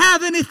don't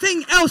have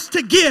anything else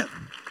to give,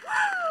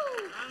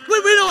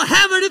 when we don't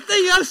have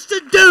anything else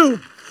to do,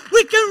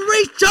 we can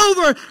reach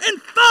over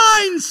and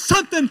find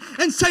something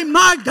and say,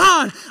 my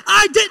God,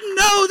 I didn't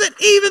know that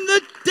even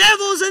the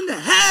devils in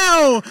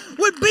hell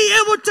would be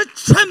able to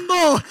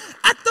tremble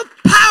at the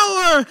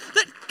power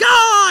that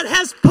God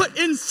has put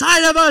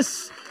inside of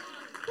us.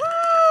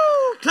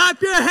 Woo! Clap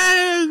your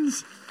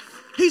hands.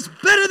 He's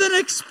better than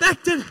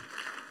expected.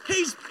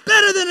 He's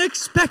better than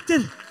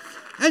expected.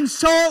 And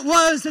so it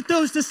was that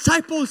those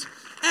disciples,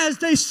 as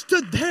they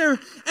stood there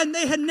and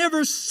they had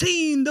never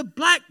seen the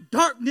black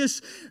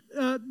darkness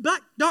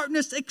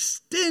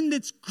extend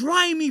its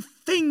grimy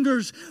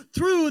fingers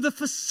through the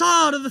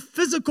facade of the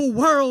physical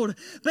world.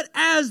 But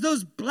as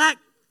those black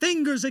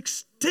fingers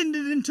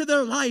extended into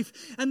their life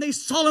and they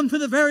saw them for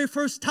the very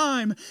first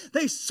time,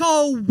 they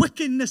saw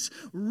wickedness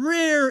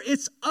rear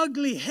its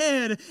ugly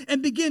head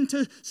and begin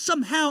to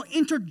somehow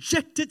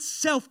interject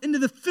itself into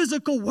the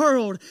physical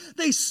world.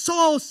 They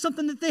saw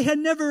something that they had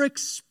never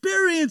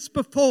experienced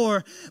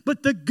before.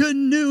 But the good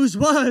news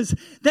was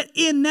that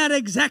in that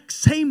exact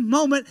same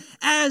moment,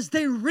 as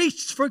they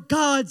reached for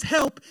God's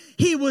help,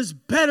 He was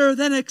better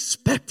than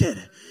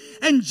expected.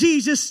 And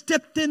Jesus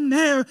stepped in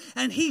there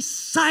and He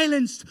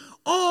silenced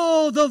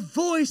all the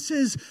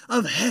voices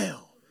of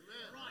hell.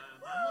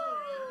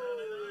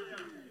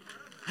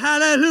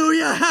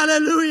 Hallelujah,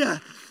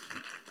 hallelujah.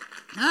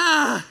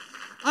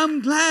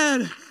 I'm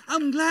glad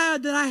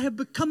that I have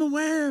become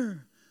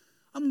aware.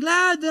 I'm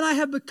glad that I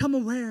have become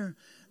aware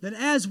that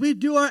as we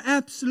do our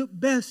absolute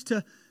best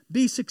to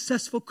be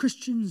successful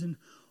Christians and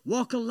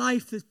walk a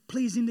life that's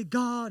pleasing to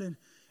God and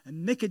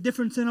make a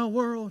difference in our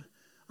world,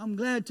 I'm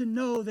glad to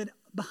know that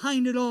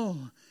behind it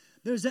all,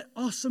 there's that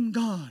awesome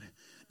God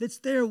that's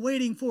there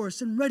waiting for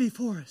us and ready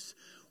for us.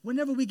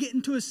 Whenever we get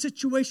into a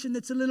situation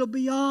that's a little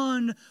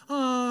beyond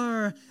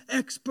our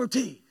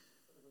expertise.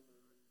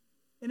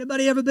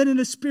 Anybody ever been in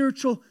a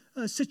spiritual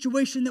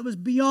situation that was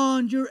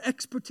beyond your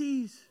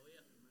expertise?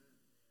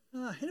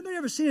 Anybody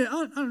ever seen it?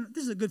 I don't,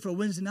 this is good for a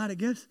Wednesday night, I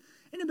guess.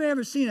 Anybody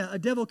ever seen a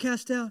devil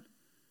cast out?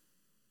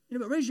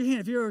 Anybody, raise your hand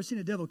if you've ever seen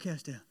a devil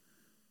cast out.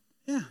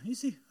 Yeah, you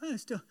see, we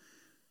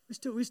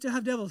still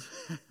have devils.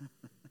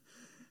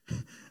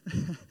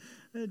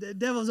 The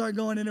devils aren't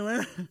going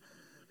anywhere. I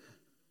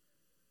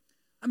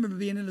remember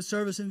being in a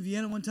service in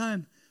Vienna one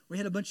time. We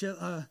had a bunch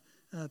of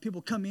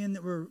people come in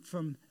that were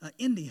from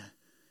India.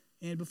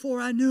 And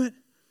before I knew it,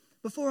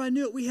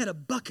 we had a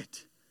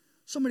bucket.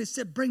 Somebody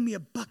said, bring me a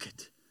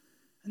bucket.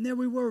 And there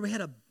we were. We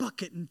had a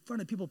bucket in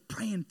front of people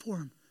praying for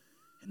them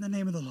in the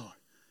name of the Lord.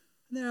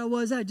 And there I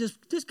was. I just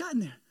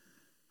gotten there.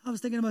 I was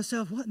thinking to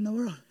myself, what in the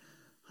world?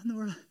 What in the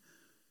world?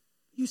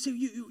 You see,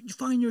 you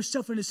find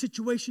yourself in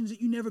situations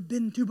that you've never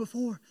been to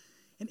before.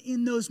 And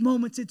in those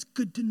moments, it's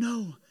good to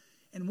know.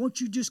 And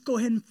won't you just go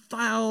ahead and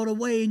file it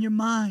away in your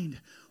mind?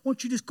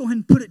 Won't you just go ahead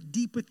and put it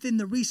deep within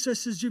the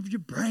recesses of your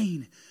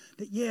brain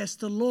that, yes,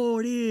 the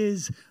Lord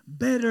is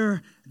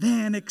better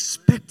than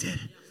expected.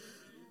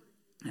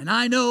 And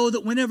I know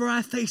that whenever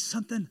I face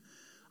something,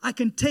 I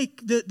can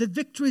take the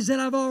victories that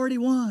I've already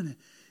won.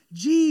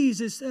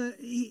 Jesus,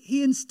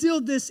 he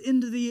instilled this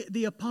into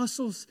the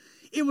apostles.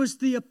 It was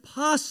the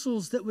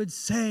apostles that would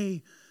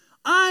say,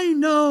 I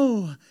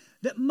know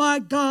that my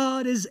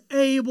God is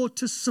able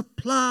to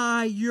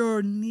supply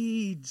your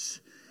needs.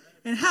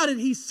 And how did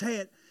he say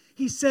it?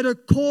 He said,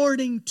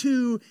 according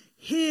to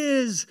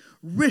his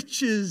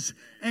riches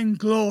and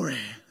glory.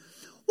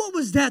 What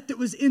was that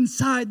was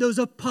inside those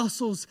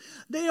apostles?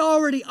 They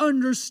already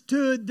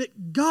understood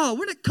that God,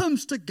 when it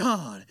comes to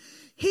God,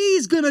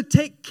 He's going to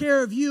take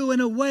care of you in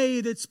a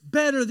way that's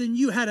better than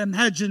you had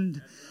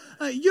imagined.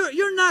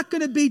 You're not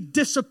going to be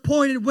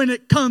disappointed when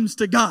it comes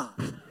to God.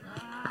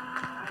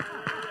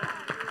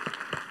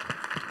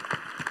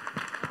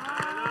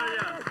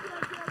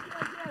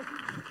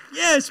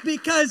 Yes,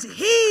 because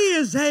He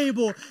is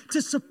able to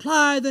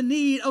supply the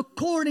need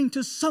according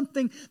to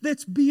something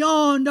that's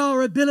beyond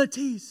our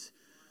abilities.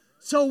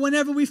 So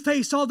whenever we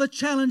face all the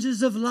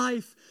challenges of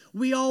life,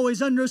 we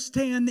always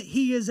understand that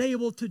He is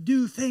able to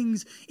do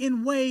things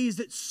in ways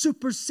that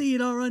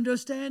supersede our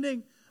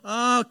understanding.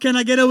 Oh, can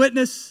I get a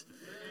witness?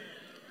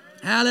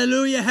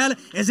 Hallelujah.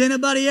 Has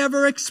anybody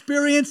ever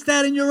experienced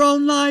that in your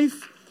own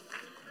life?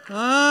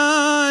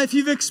 If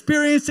you've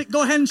experienced it,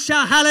 go ahead and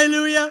shout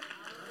hallelujah.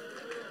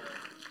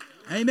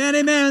 Amen,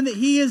 amen. That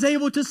He is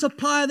able to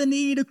supply the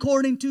need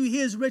according to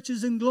His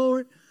riches and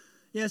glory.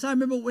 Yes, I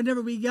remember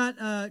whenever we got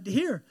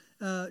here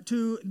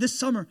to this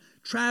summer,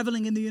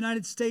 traveling in the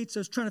United States,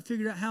 I was trying to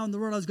figure out how in the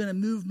world I was going to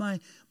move my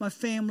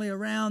family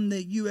around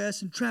the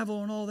U.S. and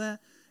travel and all that.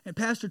 And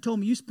Pastor told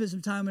me you spent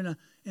some time in an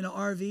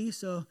RV.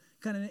 So,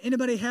 kind of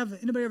anybody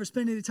ever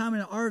spend any time in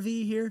an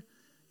RV here?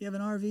 You have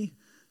an RV?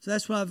 So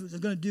that's what I was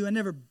going to do. I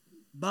never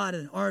bought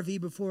an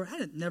RV before. I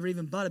had never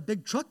even bought a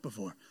big truck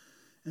before.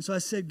 And so I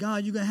said,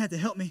 God, you're going to have to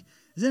help me.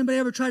 Has anybody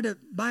ever tried to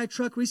buy a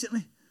truck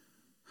recently?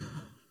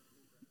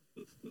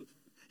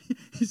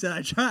 He said,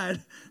 I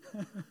tried.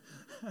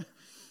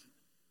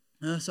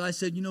 So I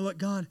said, you know what,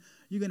 God,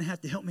 you're going to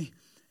have to help me.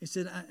 He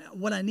said,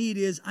 what I need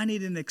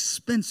an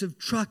expensive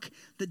truck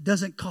that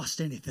doesn't cost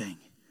anything.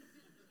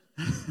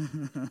 I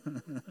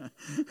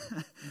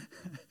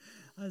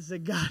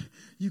said, God,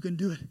 you can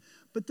do it.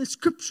 But the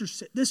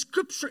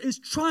scripture is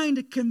trying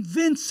to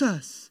convince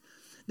us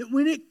that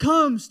when it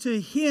comes to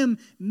Him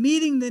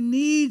meeting the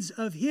needs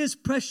of His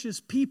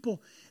precious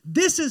people,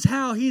 this is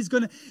how He's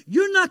going to,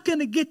 you're not going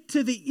to get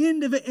to the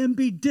end of it and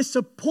be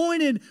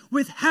disappointed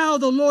with how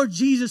the Lord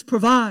Jesus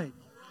provides.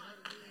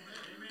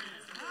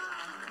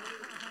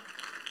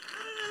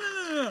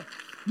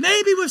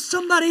 Maybe with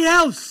somebody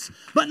else,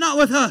 but not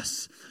with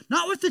us.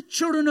 Not with the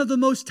children of the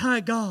Most High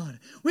God.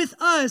 With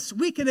us,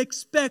 we can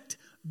expect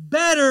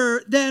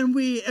better than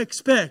we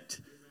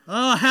expect.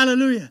 Oh,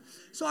 hallelujah.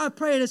 So I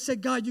prayed. I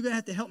said, God, you're going to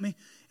have to help me.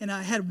 And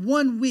I had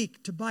 1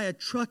 week to buy a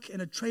truck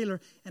and a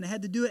trailer, and I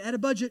had to do it at a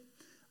budget.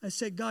 I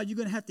said, God, you're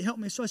going to have to help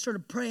me. So I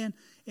started praying,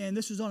 and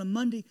this was on a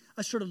Monday.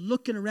 I started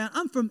looking around.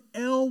 I'm from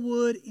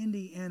Elwood,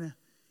 Indiana.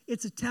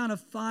 It's a town of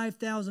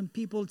 5,000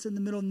 people. It's in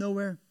the middle of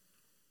nowhere.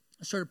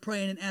 I started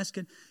praying and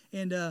asking,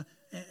 and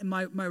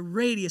my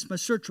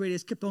search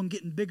radius kept on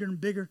getting bigger and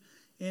bigger.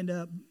 And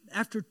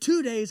after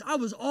 2 days, I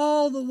was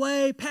all the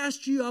way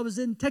past you. I was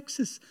in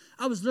Texas.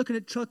 I was looking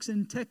at trucks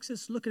in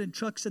Texas, looking at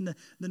trucks in the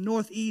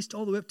Northeast,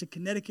 all the way up to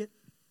Connecticut.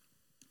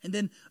 And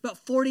then about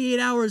 48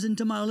 hours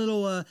into my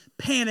little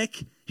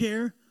panic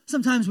here,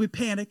 sometimes we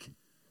panic.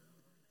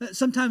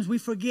 Sometimes we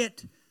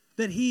forget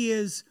that He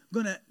is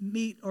going to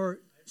meet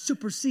or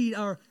supersede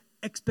our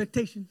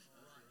expectations.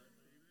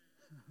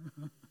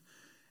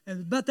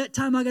 And about that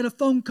time, I got a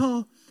phone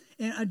call,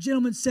 and a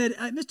gentleman said,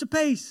 Mr.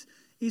 Pace,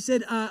 he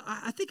said,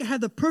 I think I have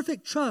the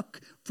perfect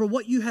truck for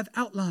what you have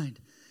outlined.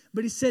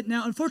 But he said,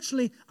 now,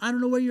 unfortunately, I don't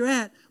know where you're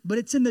at, but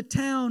it's in the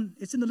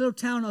little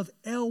town of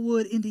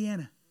Elwood,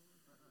 Indiana.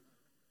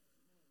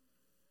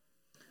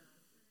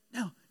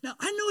 Now,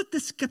 I know what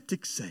the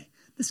skeptics say.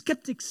 The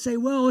skeptics say,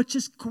 well, it's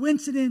just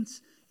coincidence,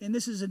 and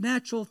this is a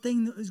natural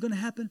thing that is going to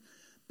happen.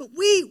 But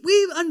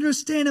we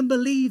understand and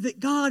believe that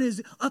God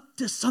is up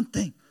to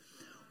something.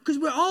 Because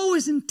we're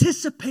always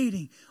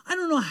anticipating. I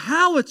don't know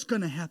how it's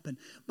going to happen.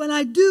 But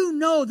I do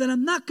know that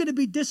I'm not going to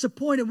be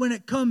disappointed when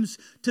it comes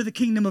to the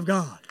kingdom of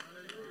God.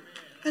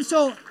 And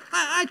so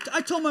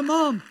I told my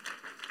mom,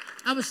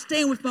 I was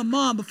staying with my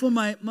mom before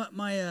my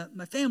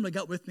family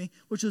got with me,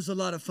 which was a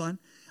lot of fun.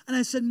 And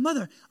I said,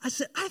 Mother, I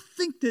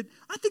think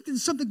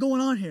there's something going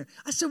on here.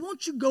 I said,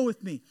 won't you go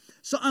with me?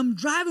 So I'm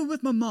driving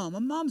with my mom. My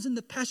mom's in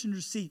the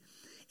passenger seat.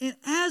 And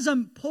as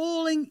I'm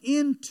pulling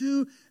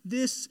into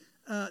this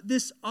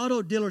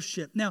auto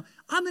dealership. Now,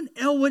 I'm in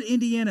Elwood,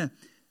 Indiana.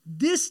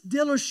 This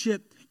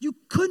dealership, you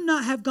could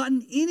not have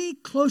gotten any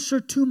closer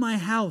to my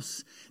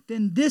house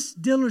than this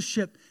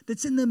dealership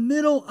that's in the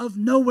middle of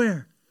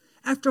nowhere.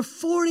 After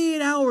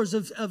 48 hours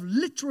of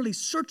literally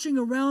searching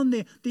around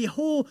the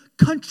whole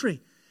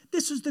country,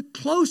 this was the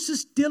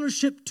closest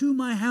dealership to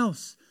my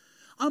house.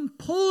 I'm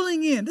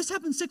pulling in. This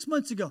happened 6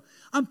 months ago.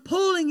 I'm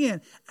pulling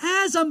in.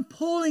 As I'm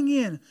pulling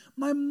in,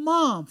 my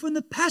mom from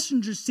the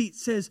passenger seat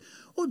says,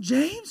 oh,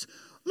 James,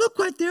 look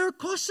right there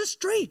across the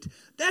street.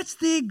 That's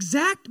the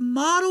exact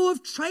model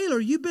of trailer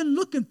you've been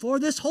looking for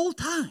this whole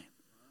time.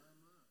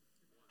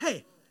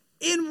 Hey,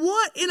 in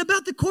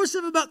about the course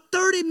of about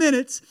 30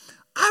 minutes,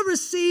 I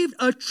received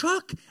a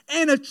truck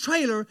and a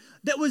trailer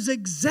that was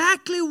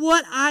exactly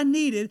what I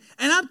needed.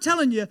 And I'm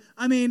telling you,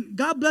 I mean,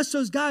 God bless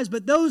those guys,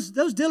 but those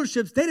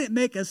dealerships, they didn't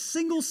make a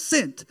single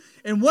cent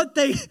in what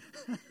they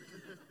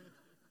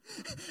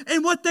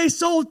and what they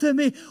sold to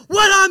me.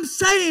 What I'm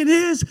saying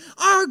is,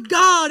 our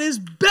God is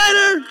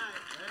better.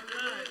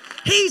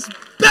 He's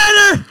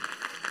better.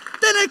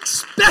 than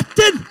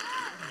expected.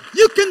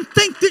 You can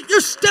think that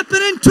you're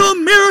stepping into a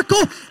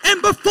miracle,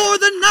 and before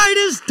the night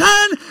is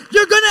done,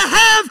 you're going to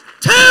have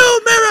 2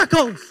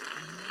 miracles.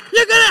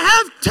 You're going to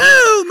have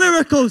 2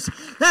 miracles.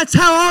 That's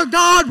how our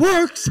God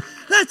works.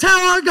 That's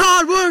how our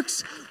God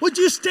works. Would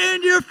you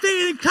stand to your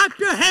feet and clap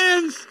your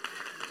hands?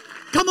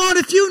 Come on,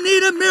 if you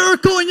need a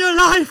miracle in your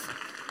life,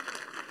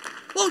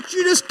 won't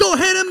you just go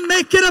ahead and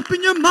make it up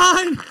in your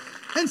mind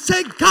and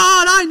say,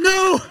 God, I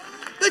know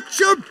that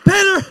you're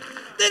better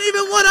than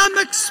even what I'm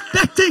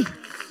expecting.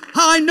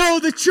 I know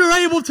that you're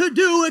able to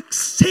do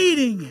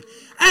exceeding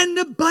and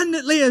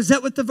abundantly. Is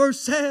that what the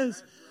verse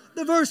says?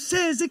 The verse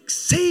says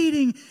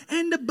exceeding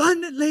and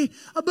abundantly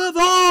above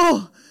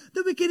all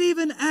that we could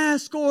even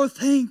ask or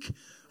think.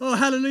 Oh,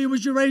 hallelujah.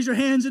 Would you raise your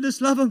hands and just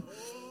love Him?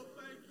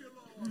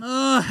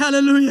 Oh,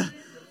 hallelujah.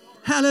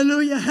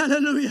 Hallelujah.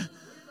 Hallelujah.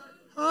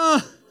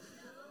 Oh,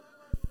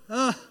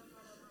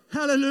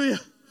 hallelujah.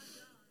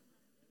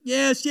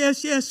 Yes,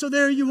 yes, yes. So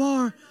there you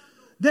are.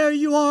 There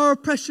you are,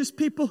 precious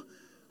people.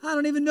 I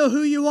don't even know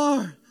who you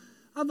are.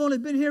 I've only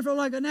been here for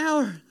like an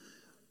hour.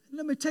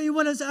 Let me tell you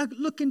what, as I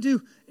look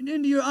into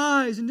your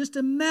eyes and just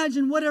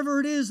imagine whatever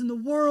it is in the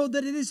world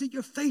that it is that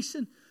you're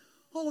facing,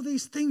 all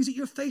these things that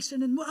you're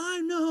facing, and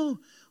I know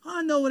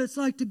what it's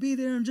like to be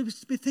there and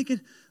just be thinking,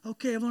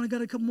 okay, I've only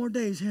got a couple more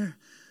days here.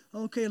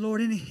 Okay,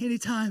 Lord, any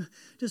time,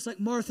 just like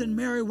Martha and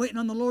Mary waiting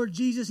on the Lord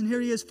Jesus, and here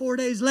He is 4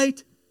 days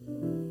late.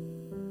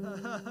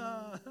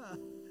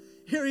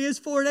 Here He is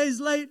 4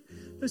 days late.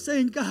 They're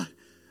saying, God,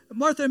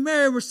 Martha and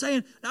Mary were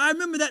saying, I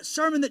remember that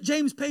sermon that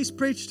James Pace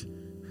preached.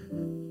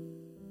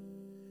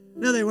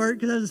 No, they weren't,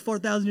 because that was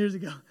 4,000 years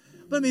ago.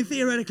 But I mean,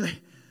 theoretically,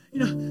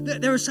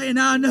 they were saying,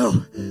 I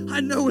know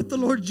what the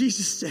Lord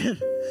Jesus said.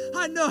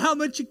 I know how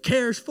much He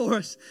cares for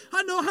us.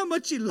 I know how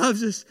much He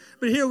loves us.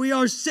 But here we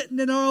are sitting,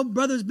 and our own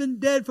brother's been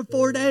dead for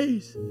 4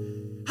 days.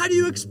 How do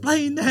you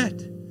explain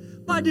that?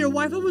 My dear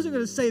wife, I wasn't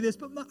going to say this,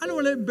 but I don't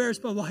want to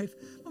embarrass my wife.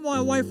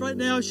 My wife right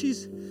now,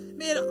 she's, woo,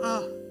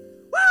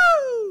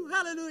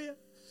 hallelujah.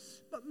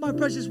 But my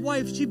precious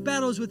wife, she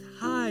battles with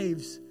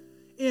hives.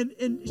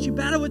 And she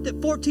battled with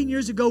it 14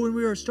 years ago when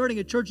we were starting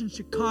a church in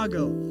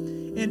Chicago.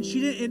 And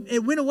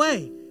it went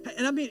away.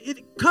 And I mean,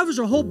 it covers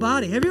her whole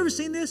body. Have you ever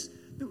seen this?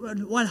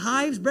 When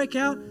hives break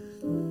out?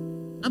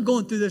 I'm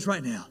going through this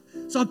right now.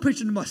 So I'm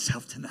preaching to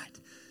myself tonight.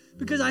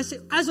 Because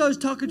as I was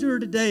talking to her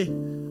today,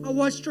 I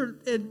watched her,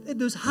 and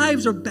those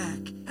hives are back.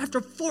 After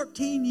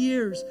 14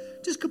 years,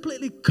 just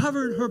completely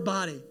covering her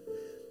body.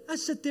 I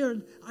sit there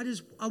and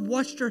I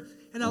watched her,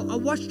 and I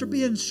watched her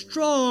being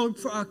strong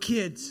for our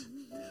kids.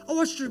 I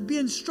watched her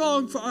being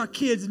strong for our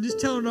kids and just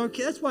telling our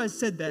kids. That's why I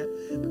said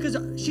that. Because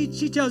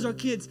she tells our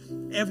kids,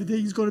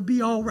 everything's going to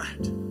be all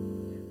right.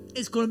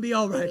 It's going to be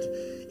all right.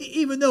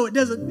 Even though it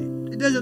doesn't